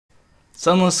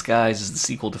Sunless Skies is the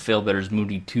sequel to Failbetter's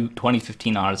moody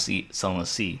 2015 Odyssey, Sunless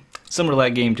Sea. Similar to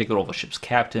that game, take the role of a ship's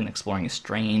captain, exploring a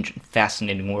strange and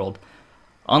fascinating world.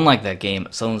 Unlike that game,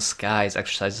 Sunless Skies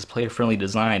exercises player-friendly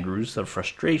design roots of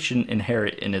frustration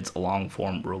inherent in its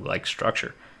long-form roguelike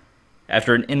structure.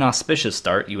 After an inauspicious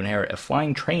start, you inherit a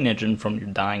flying train engine from your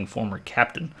dying former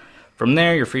captain. From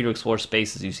there, you're free to explore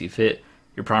space as you see fit,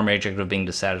 your primary objective being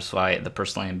to satisfy the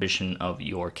personal ambition of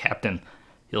your captain.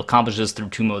 You'll accomplish this through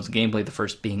two modes of gameplay, the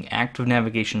first being active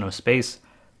navigation of space,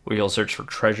 where you'll search for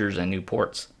treasures and new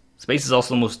ports. Space is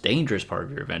also the most dangerous part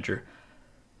of your adventure.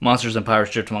 Monsters and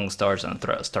pirates drift among the stars, and the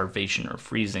threat of starvation or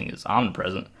freezing is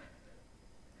omnipresent.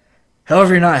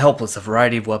 However, you're not helpless. A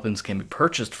variety of weapons can be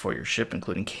purchased for your ship,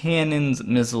 including cannons,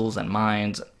 missiles, and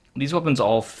mines. These weapons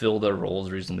all fill their roles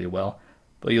reasonably well,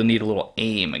 but you'll need a little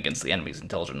aim against the enemies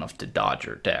intelligent enough to dodge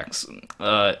your attacks.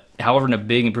 However, in a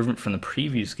big improvement from the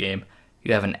previous game,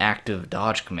 you have an active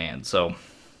dodge command. So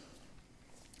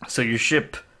your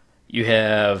ship, you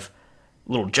have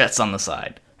little jets on the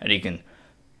side, and you can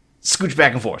scooch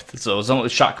back and forth. So as a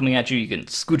shot coming at you, you can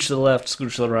scooch to the left,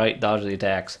 scooch to the right, dodge the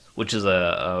attacks, which is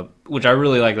which I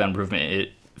really like that improvement.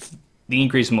 The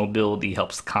increased mobility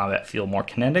helps the combat feel more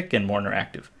kinetic and more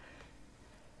interactive.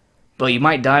 But you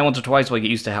might die once or twice while you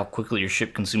get used to how quickly your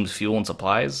ship consumes fuel and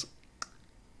supplies.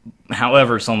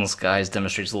 However, Sunless Skies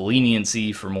demonstrates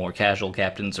leniency for more casual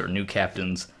captains or new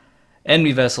captains.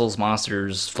 Enemy vessels,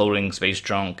 monsters, floating space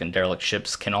junk, and derelict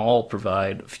ships can all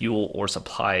provide fuel or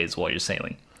supplies while you're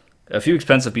sailing. A few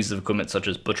expensive pieces of equipment such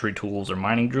as butchery tools or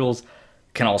mining drills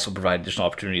can also provide additional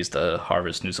opportunities to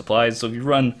harvest new supplies. So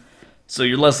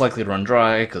you're less likely to run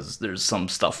dry because there's some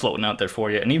stuff floating out there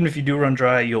for you. And even if you do run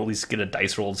dry, you'll at least get a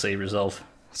dice roll to save yourself.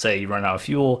 Say you run out of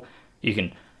fuel, you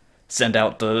can send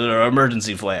out the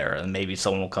emergency flare, and maybe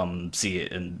someone will come see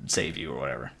it and save you or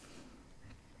whatever.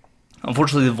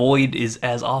 Unfortunately, the void is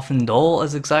as often dull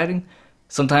as exciting.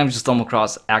 Sometimes you stumble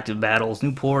across active battles,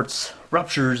 new ports,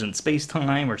 ruptures in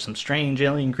space-time, or some strange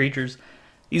alien creatures.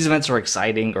 These events are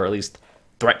exciting, or at least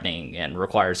threatening, and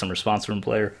require some response from the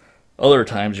player. Other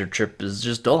times your trip is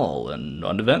just dull and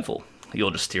uneventful.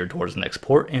 You'll just steer towards the next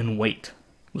port and wait.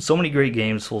 With so many great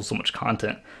games full of so much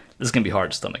content, this can be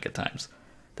hard to stomach at times.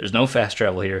 There's no fast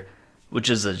travel here, which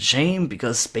is a shame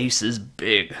because space is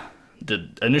big. The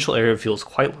initial area feels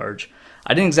quite large.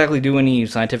 I didn't exactly do any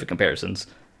scientific comparisons,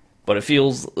 but it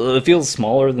feels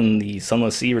smaller than the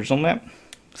Sunless Sea original map,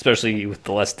 especially with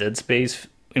the less dead space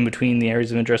in between the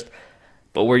areas of interest.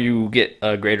 But where you get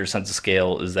a greater sense of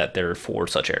scale is that there are 4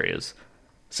 such areas.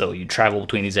 So you travel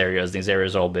between these areas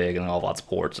are all big, and they all have lots of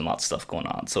ports and lots of stuff going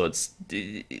on. So it's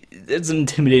an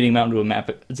intimidating amount of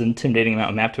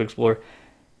map to explore.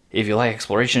 If you like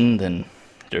exploration, then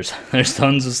there's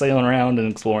tons of sailing around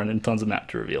and exploring and tons of map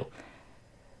to reveal.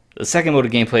 The second mode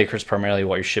of gameplay occurs primarily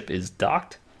while your ship is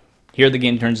docked. Here the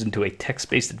game turns into a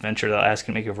text-based adventure that asks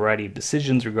you to make a variety of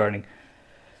decisions regarding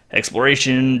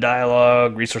exploration,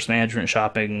 dialogue, resource management,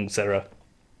 shopping, etc.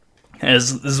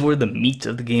 As this is where the meat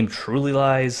of the game truly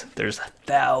lies. There's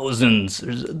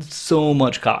so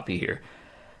much copy here.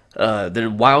 They're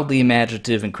wildly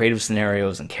imaginative and creative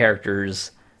scenarios and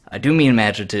characters. I do mean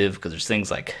imaginative because there's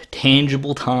things like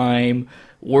tangible time,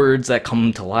 words that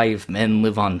come to life, men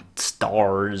live on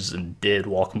stars, and dead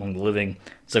walk among the living.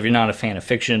 So if you're not a fan of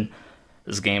fiction,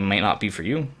 this game might not be for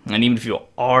you. And even if you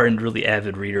are a really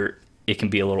avid reader, it can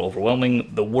be a little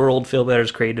overwhelming. The world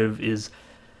Failbetter's creative is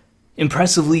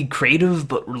impressively creative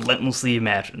but relentlessly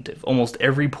imaginative. Almost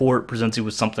every port presents you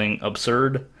with something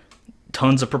absurd.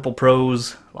 Tons of purple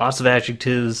prose, lots of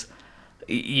adjectives.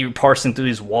 You're parsing through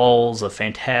these walls of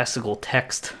fantastical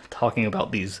text talking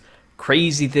about these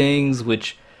crazy things,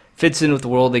 which fits in with the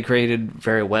world they created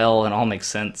very well and all makes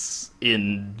sense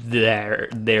in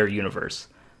their universe.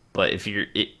 But if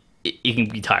it can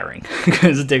be tiring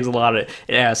because it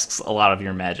asks a lot of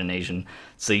your imagination,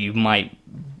 so you might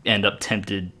end up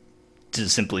tempted to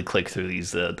simply click through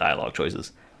these dialogue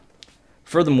choices.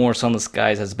 Furthermore, Sunless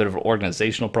Skies has a bit of an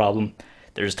organizational problem.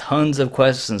 There's tons of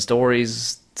quests and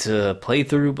stories to play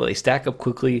through, but they stack up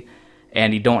quickly,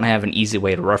 and you don't have an easy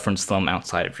way to reference them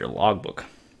outside of your logbook.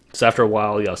 So after a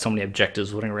while, you have so many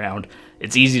objectives floating around,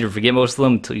 it's easy to forget most of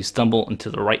them until you stumble into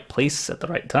the right place at the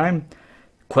right time.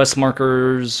 Quest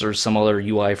markers or some other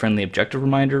UI-friendly objective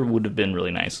reminder would have been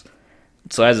really nice.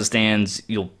 So as it stands,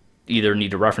 you'll either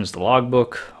need to reference the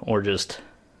logbook or just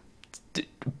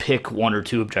pick 1 or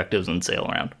 2 objectives and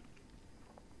sail around.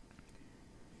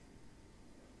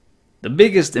 The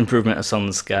biggest improvement of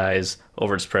Sunless Skies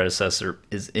over its predecessor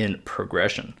is in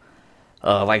progression.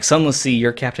 Like Sunless Sea,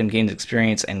 your captain gains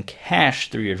experience and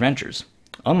cash through your adventures.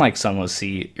 Unlike Sunless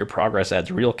Sea, your progress adds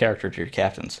real character to your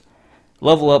captains.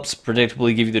 Level ups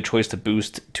predictably give you the choice to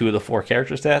boost 2 of the 4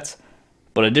 character stats,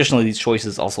 but additionally these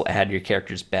choices also add to your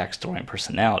character's backstory and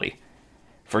personality.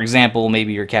 For example,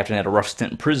 maybe your captain had a rough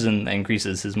stint in prison that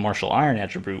increases his martial iron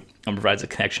attribute and provides a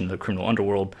connection to the criminal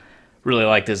underworld. Really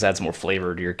like this, adds more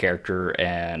flavor to your character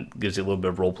and gives you a little bit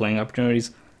of role-playing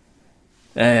opportunities.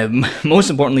 Most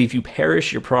importantly, if you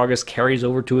perish, your progress carries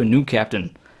over to a new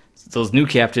captain. So this new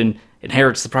captain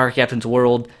inherits the prior captain's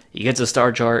world, he gets a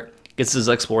star chart, gets his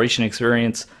exploration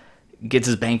experience, gets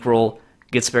his bankroll,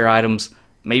 gets spare items,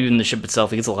 maybe even the ship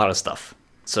itself, he gets a lot of stuff.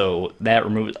 So that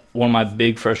removes one of my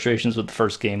big frustrations with the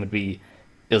first game would be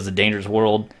it was a dangerous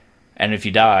world, and if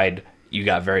you died, you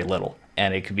got very little,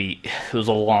 and it was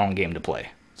a long game to play.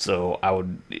 So I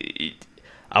would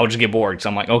just get bored because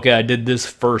I'm like, okay, I did this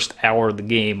first hour of the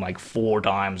game like 4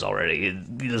 times already.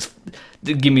 Just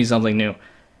give me something new.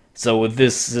 So with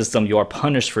this system, you are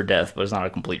punished for death, but it's not a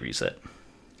complete reset.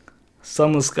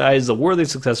 Sunless Skies is a worthy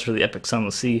successor to the epic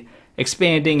Sunless Sea,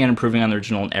 expanding and improving on the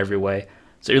original in every way.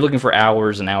 So you're looking for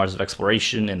hours and hours of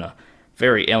exploration in a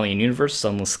very alien universe.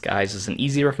 Sunless Skies is an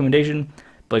easy recommendation,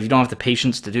 but if you don't have the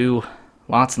patience to do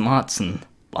lots and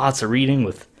lots of reading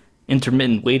with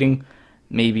intermittent waiting,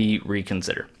 maybe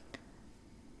reconsider.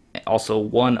 Also,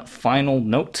 one final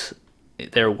note, I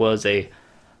would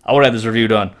have had this review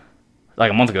done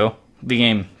like a month ago. The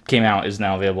game came out, is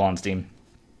now available on Steam.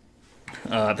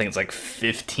 I think it's like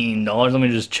 $15. Let me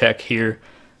just check here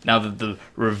now that the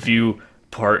review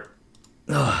part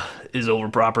is over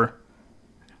proper.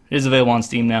 It is available on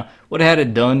Steam now. Would have had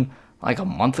it done like a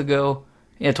month ago.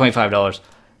 Yeah, $25.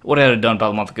 Would have had it done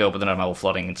about a month ago, but then I had my whole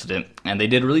flooding incident. And they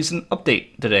did release an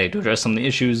update today to address some of the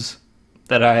issues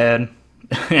that I had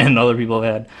and other people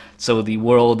have had. So the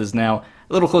world is now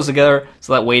a little close together,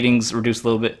 so that waiting's reduced a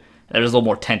little bit. There's a little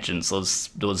more tension, so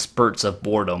those spurts of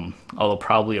boredom, although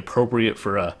probably appropriate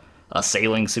for a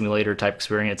sailing simulator type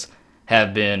experience,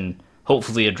 have been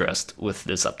hopefully addressed with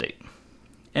this update.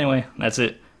 Anyway, that's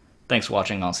it. Thanks for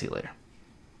watching. I'll see you later.